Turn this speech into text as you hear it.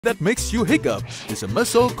that makes you hiccup is a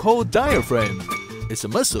muscle called diaphragm. It's a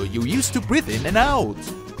muscle you use to breathe in and out.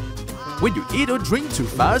 When you eat or drink too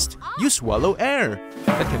fast, you swallow air.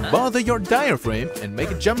 That can bother your diaphragm and make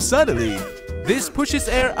it jump suddenly. This pushes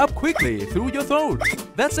air up quickly through your throat.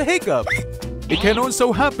 That's a hiccup. It can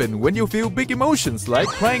also happen when you feel big emotions like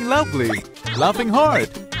crying loudly, laughing hard,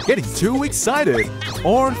 getting too excited,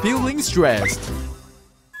 or feeling stressed.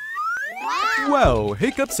 Well,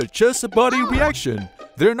 hiccups are just a body reaction.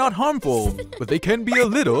 They're not harmful, but they can be a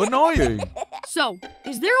little annoying. So,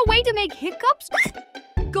 is there a way to make hiccups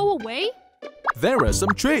go away? There are some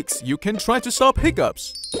tricks you can try to stop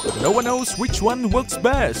hiccups, but no one knows which one works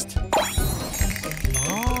best.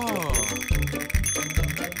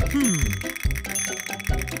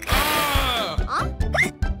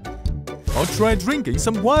 I'll try drinking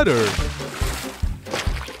some water.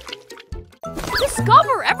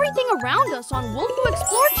 Discover everything around us on Wolfoo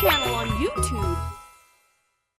Explore channel on YouTube.